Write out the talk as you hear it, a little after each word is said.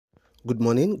Good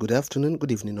morning, good afternoon,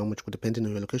 good evening, or much depending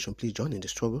on your location. Please join in the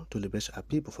struggle to liberate our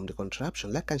people from the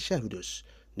contraption. Like and share videos.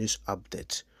 News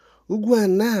update.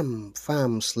 Uguanam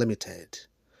Farms Limited.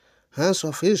 Hands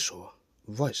of Israel.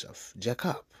 Voice of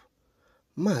Jacob.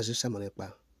 Mazi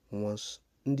Samonekpa wants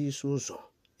Ndi Suzo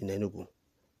in Enugu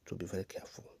to be very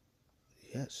careful.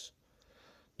 Yes,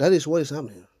 that is what is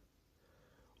happening.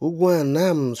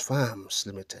 Uguanam Farms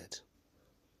Limited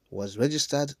was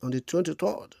registered on the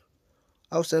 23rd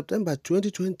of September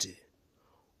 2020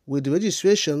 with the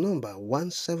registration number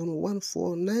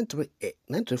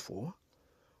 1714934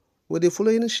 with the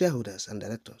following shareholders and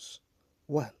directors.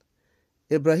 1.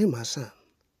 Ibrahim Hassan,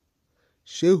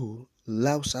 Shehu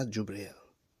Lausa Jubriel.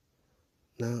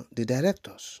 Now, the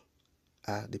directors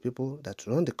are the people that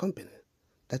run the company.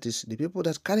 That is, the people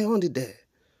that carry on the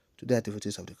day-to-day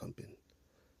activities of the company.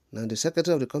 Now, the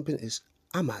secretary of the company is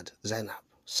Ahmad Zainab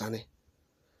Sani.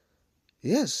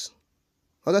 Yes,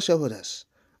 other shareholders,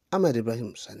 Ahmad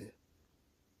Ibrahim Sani,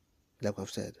 like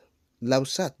I've said,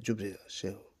 Lausat Jubriel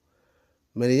Shehu,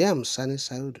 Maryam Sani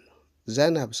Saudu,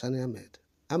 Zainab Sani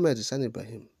Ahmed Sani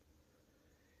Ibrahim.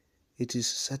 It is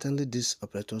certainly these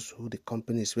operators who the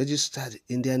company is registered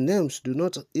in their names do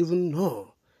not even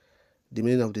know the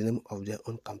meaning of the name of their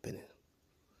own company.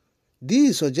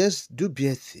 These suggest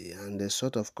dubiety and a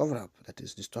sort of cover-up that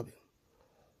is disturbing.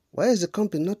 Why is the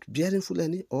company not bearing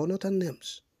Fûláñ or northern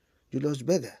names? Julius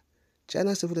Berger,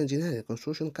 China Civil Engineering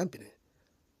Construction Company,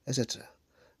 etc.,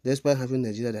 despite having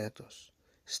Nigeria directors,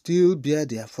 still bear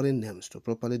their foreign names to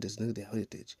properly designate their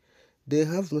heritage. They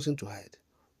have nothing to hide.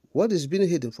 What is being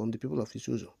hidden from the people of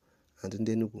Isuzu and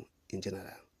Enugu in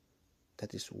general?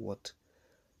 That is what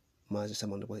Mazi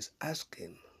Samonekpa is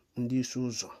asking Ndi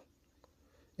Isuzu.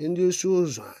 Ndi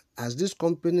Isuzu, as this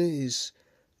company is,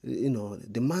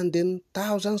 demanding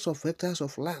thousands of hectares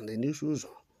of land in Isuzu.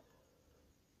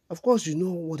 Of course, you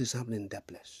know what is happening in that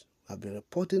place. We have been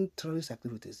reporting terrorist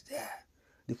activities there.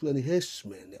 The Fûláñ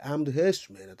herdsmen, the armed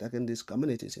herdsmen attacking these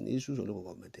communities in Isuzu local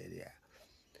government area.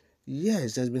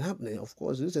 Yes, it has been happening. Of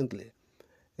course, recently,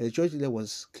 a church leader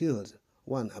was killed,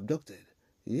 one abducted.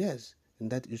 Yes, in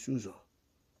that Isuzu,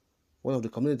 one of the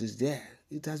communities there.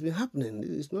 It has been happening.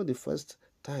 It's not the first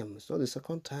time. It's not the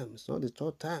second time. It's not the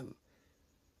third time.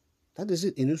 That is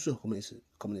it in Isuzu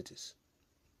communities.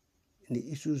 In the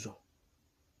Isuzu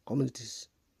communities.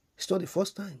 It's not the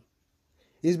first time.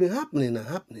 It's been happening and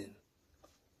happening.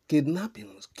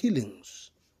 Kidnappings,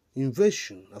 killings,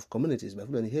 invasion of communities by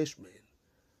Fûláñ herdsmen,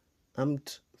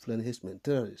 armed Fûláñ herdsmen,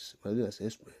 terrorists, malicious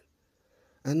herdsmen.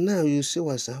 And now you see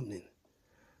what's happening.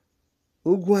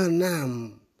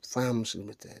 Uguanam Farms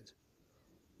Limited.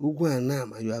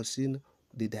 Uguanam, and you have seen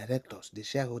the directors, the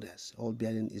shareholders, all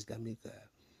bearing Islamic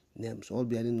names, all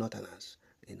bearing Northerners,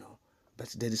 But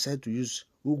they decide to use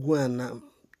Uguanam.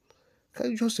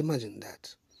 Can you just imagine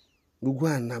that?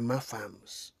 Uguanama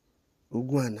Farms.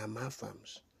 Uguanama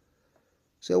Farms.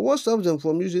 So what stops them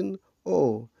from using,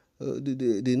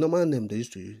 the normal name they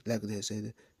used to use, like they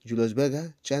said, Julius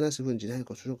Berger, China Civil Engineering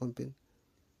Construction Company.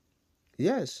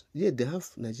 Yes, yet they have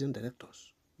Nigerian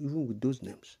directors, even with those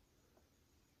names.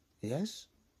 Yes,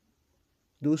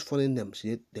 those foreign names,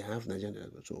 yet they have Nigerian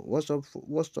directors. So what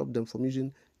stops them from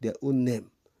using their own name,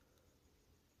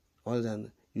 other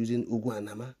than using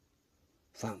Uguanama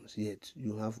Farms? Yet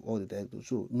you have all the directors.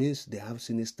 So it means they have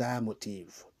sinister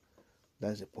motive.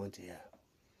 That's the point here.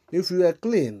 If you are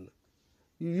clean,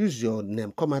 you use your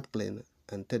name, come out clean,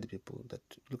 and tell the people that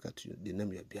look at you, the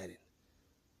name you are bearing.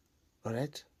 All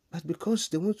right? But because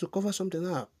they want to cover something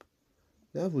up,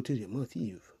 they have ulterior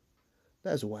motive.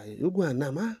 That's why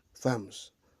Uguanama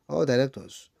Farms, all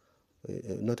directors,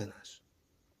 Northerners,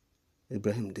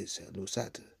 Ibrahim Dis,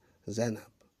 Lusat, Zainab,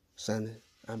 Sani,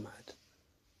 Ahmad.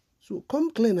 So come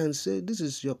clean and say this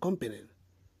is your company,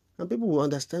 and people will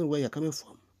understand where you're coming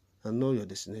from and know your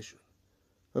destination.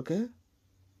 Okay?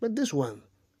 But this one,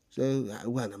 say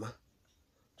Uguanama.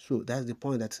 So that's the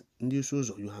point that in the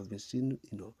Isuzu you have been seeing,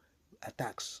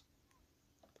 attacks.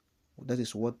 That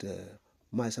is what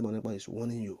Mazi Samonekpa is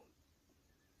warning you.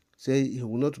 Say he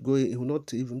will not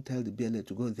even tell the BLA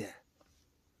to go there.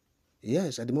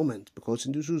 Yes, at the moment, because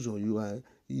in the Isuzu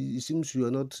it seems you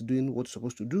are not doing what you're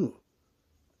supposed to do.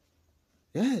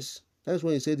 Yes, that's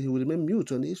why he said he will remain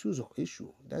mute on the Isuzu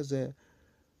issue. That's Mazi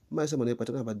Samonekpa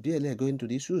talking about BLA going to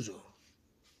the Isuzu.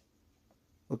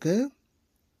 Okay?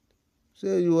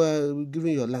 So you are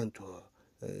giving your land to,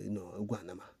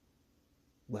 Uguanama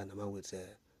with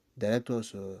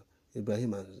directors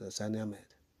Ibrahim and Sani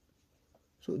Ahmed.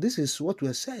 So this is what we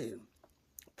are saying.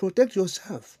 Protect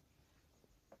yourself.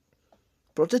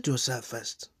 Protect yourself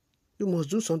first. You must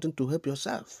do something to help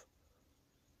yourself.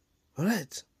 All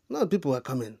right? Now people are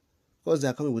coming. Because they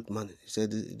are coming with money. He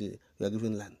said you are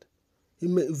giving land.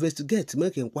 Investigate,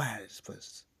 make inquiries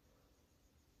first.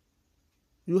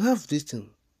 You have this thing.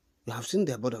 You have seen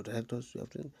their board of directors, you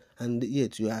have seen, and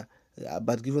yet you are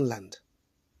about giving land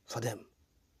for them.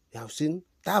 You have seen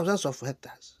thousands of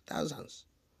hectares, thousands.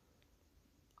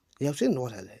 You have seen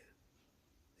what are they?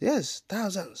 Yes,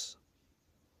 thousands.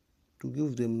 To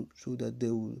give them so that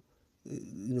they will,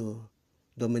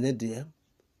 dominate them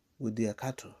with their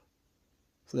cattle.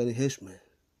 Fûláñ herdsmen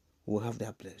will have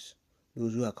their place.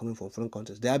 Those who are coming from foreign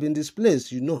countries, they have been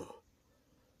displaced,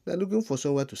 They're looking for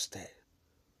somewhere to stay.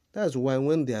 That's why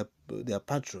when their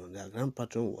patron, their grand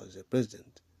patron was the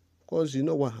president, of course, you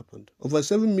know what happened. Over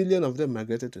 7 million of them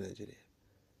migrated to Nigeria.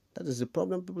 That is the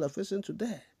problem people are facing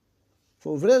today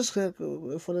from various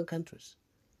foreign countries.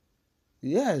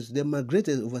 Yes, they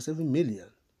migrated over 7 million.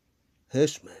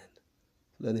 Herdsmen,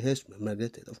 Fûláñ herdsmen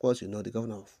migrated. Of course, the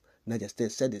governor of Niger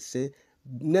State said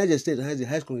Niger State has the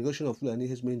highest congregation of Fûláñ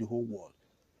herdsmen in the whole world.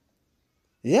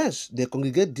 Yes, they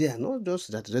congregate there, not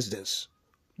just that residents.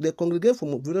 They congregate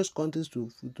from various countries to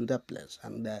that place,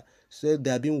 and say they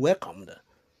are being welcomed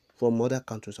from other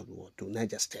countries of the world to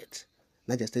Niger State.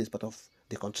 Niger State is part of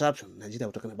the contraption Nigeria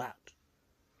we're talking about.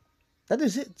 That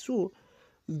is it. So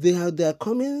they are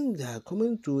coming to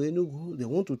Enugu. They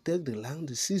want to take the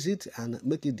land, seize it, and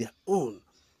make it their own.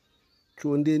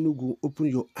 So in Enugu, open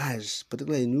your eyes,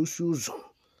 particularly in Issue Zone.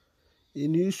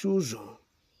 In Issue Zone,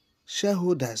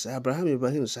 shareholders Abraham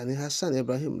Ibrahim Sani, Hassan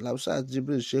Ibrahim, Lausat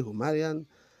Jibril Shehu, Marian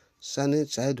Sani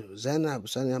Chaidu, Zainab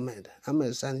Sani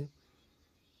Ahmed Sani.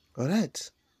 All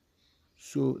right.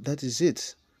 So that is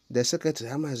it. The secretary,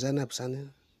 Ahmed Zainab Sani,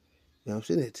 you have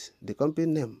seen it. The company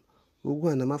name,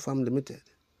 Ugu and Nama Farm Limited.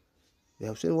 You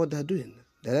have seen what they are doing.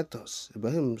 Directors,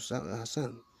 Ibrahim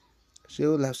Hassan,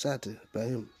 Shehu Lausat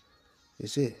Ibrahim. You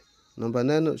see, number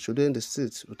 9, Shodo in the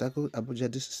street, Utako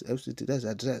Abuja, this is FCT, that's the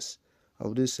address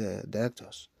of these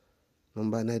directors.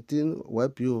 Number 19,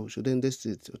 YPO, Shodo in the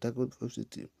street, Utako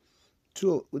FCT.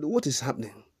 So, what is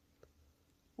happening?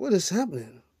 What is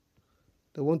happening?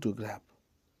 They want to grab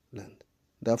land.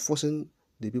 They are forcing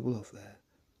the people of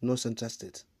North Central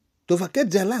State to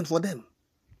vacate their land for them.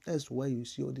 That's why you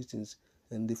see all these things.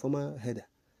 And the former header,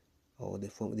 or the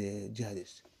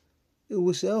jihadist, he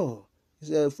will say, oh, it's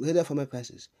a header farmer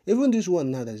crisis. Even this one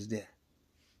now that is there,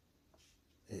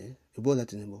 about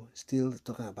that anymore, still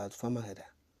talking about farmer header.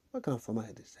 What kind of farmer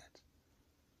header is that?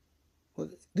 Well,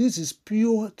 this is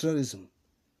pure terrorism.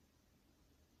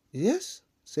 Yes,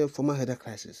 say farmer header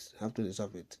crisis, have to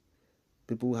resolve it.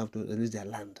 People have to release their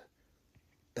land.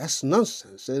 That's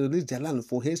nonsense. They release their land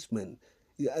for herdsmen.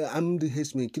 I'm the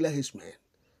herdsman, killer herdsmen.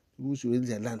 People should release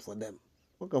their land for them.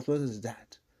 What kind of nonsense is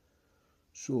that?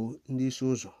 So, in this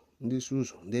also,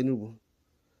 they will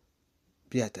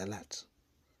be at alert.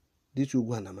 This will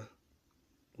go on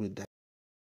with that.